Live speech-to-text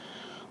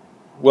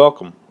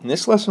Welcome. In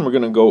this lesson we're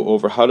going to go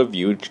over how to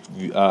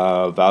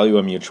value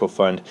a mutual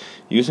fund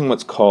using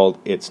what's called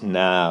its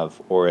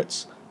NAV, or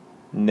its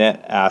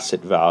net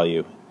asset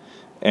value.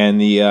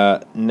 And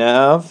the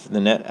NAV, the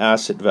net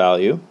asset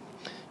value,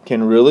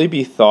 can really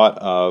be thought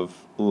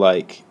of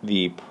like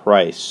the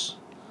price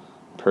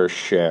per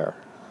share.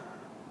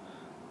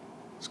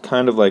 It's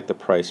kind of like the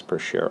price per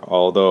share,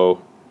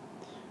 although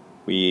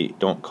we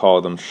don't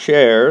call them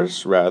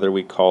shares, rather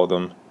we call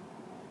them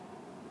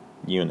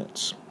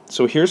units.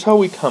 So here's how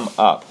we come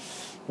up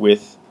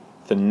with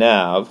the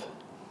NAV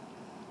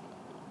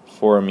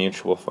for a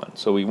mutual fund.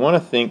 So we want to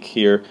think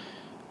here,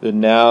 the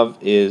NAV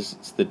is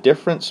the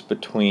difference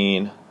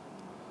between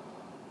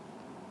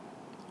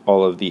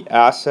all of the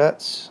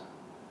assets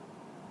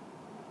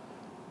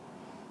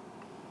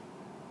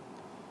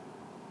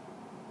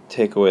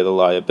take away the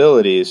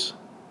liabilities,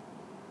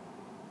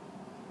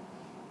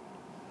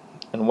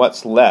 and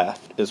what's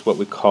left is what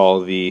we call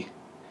the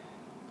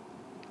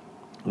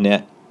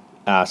net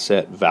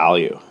asset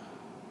value,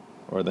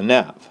 or the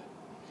NAV.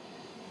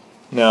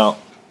 Now,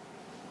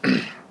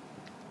 I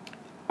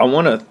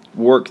want to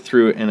work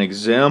through an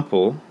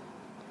example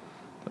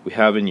that we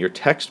have in your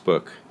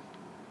textbook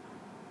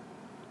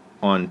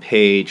on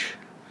page,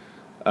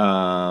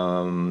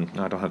 I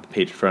don't have the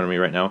page in front of me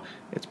right now,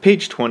 it's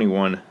page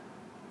 21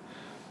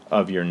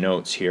 of your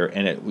notes here,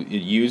 and it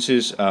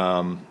uses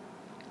the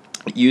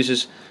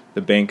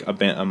bank,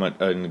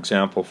 an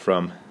example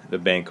from the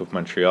Bank of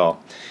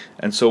Montreal.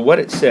 And so what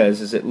it says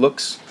is it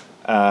looks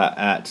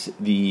at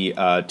the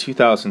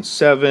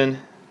 2007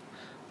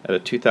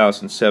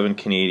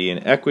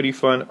 Canadian Equity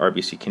Fund,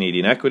 RBC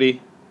Canadian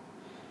Equity.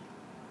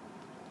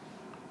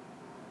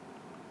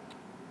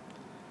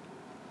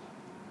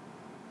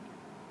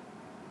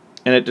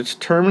 And it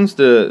determines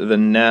the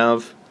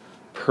NAV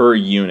per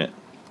unit.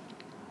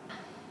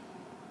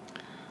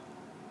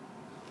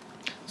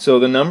 So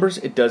the numbers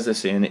it does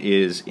this in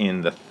is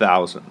in the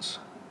thousands.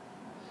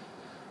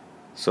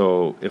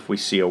 So if we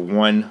see a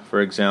 1, for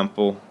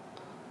example,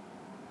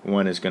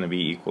 1 is going to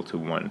be equal to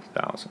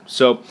 1,000.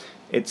 So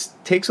it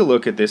takes a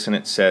look at this and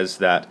it says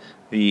that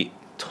the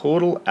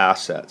total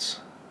assets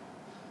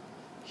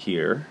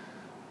here,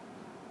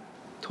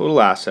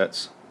 total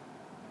assets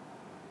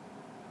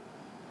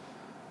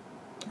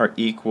are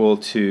equal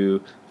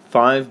to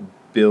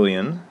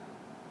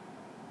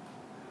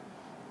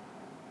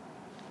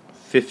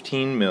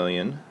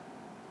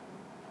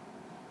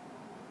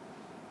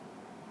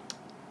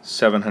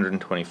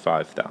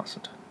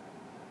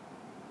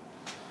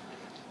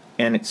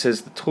And it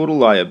says the total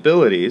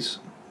liabilities,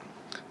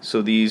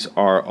 so these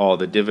are all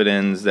the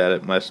dividends that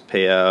it must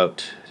pay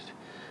out,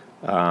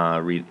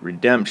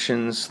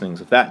 redemptions,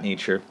 things of that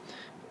nature,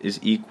 is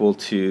equal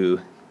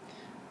to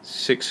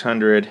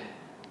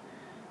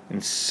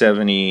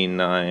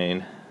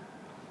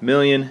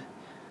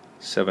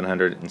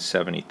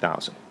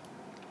 679,770,000.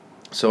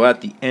 So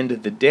at the end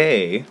of the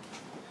day,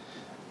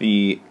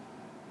 the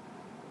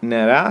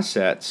net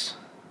assets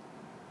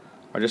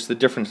are just the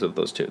difference of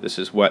those two. This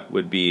is what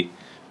would be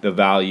the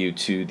value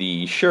to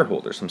the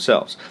shareholders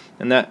themselves,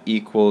 and that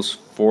equals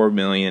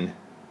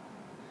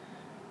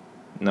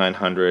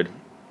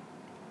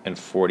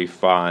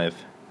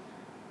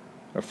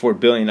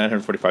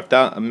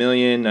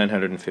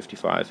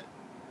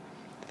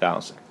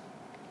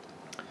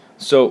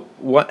So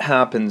what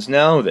happens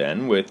now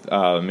then with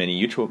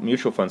many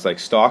mutual funds like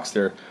stocks?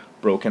 They're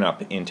broken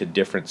up into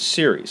different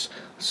series.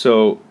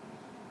 So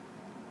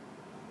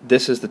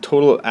this is the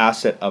total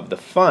asset of the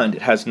fund.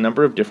 It has a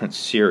number of different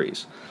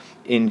series.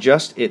 In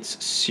just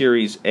its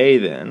Series A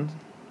then,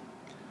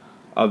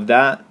 of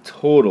that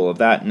total, of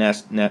that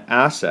net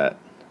asset,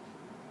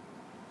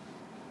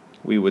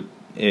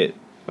 it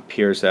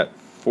appears at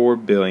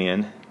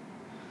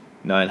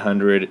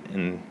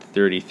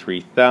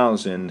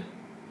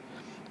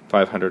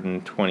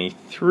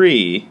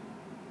 4,933,523,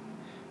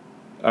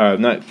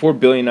 not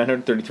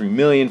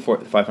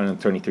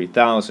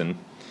 4,933,523,000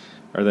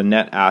 are the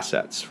net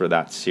assets for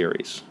that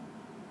series.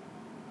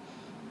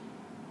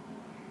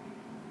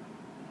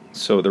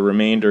 So the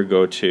remainder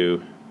go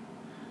to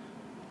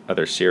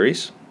other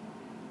series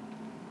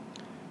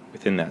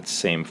within that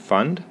same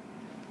fund.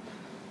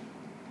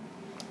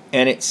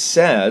 And it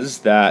says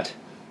that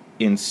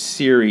in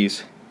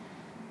Series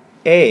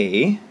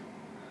A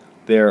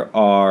there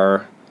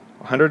are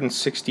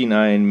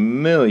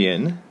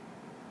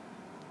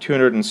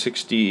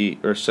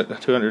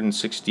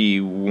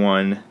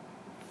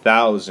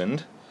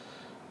 261,000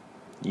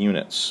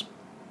 units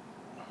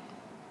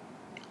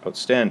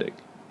outstanding.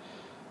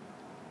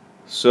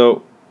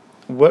 So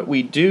what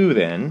we do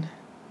then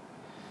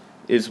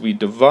is we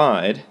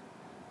divide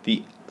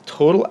the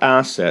total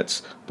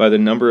assets by the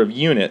number of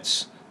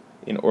units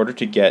in order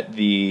to get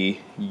the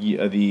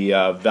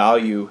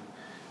value,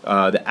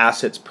 the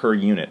assets per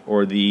unit,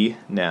 or the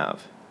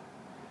NAV.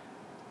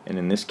 And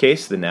in this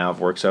case, the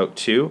NAV works out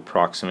to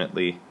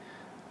approximately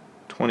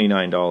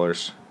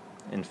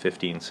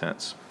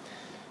 $29.15.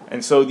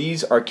 And so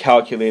these are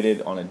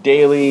calculated on a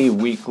daily,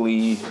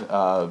 weekly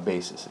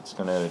basis. It's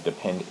going to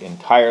depend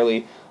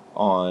entirely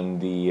on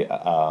the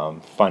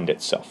fund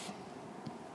itself.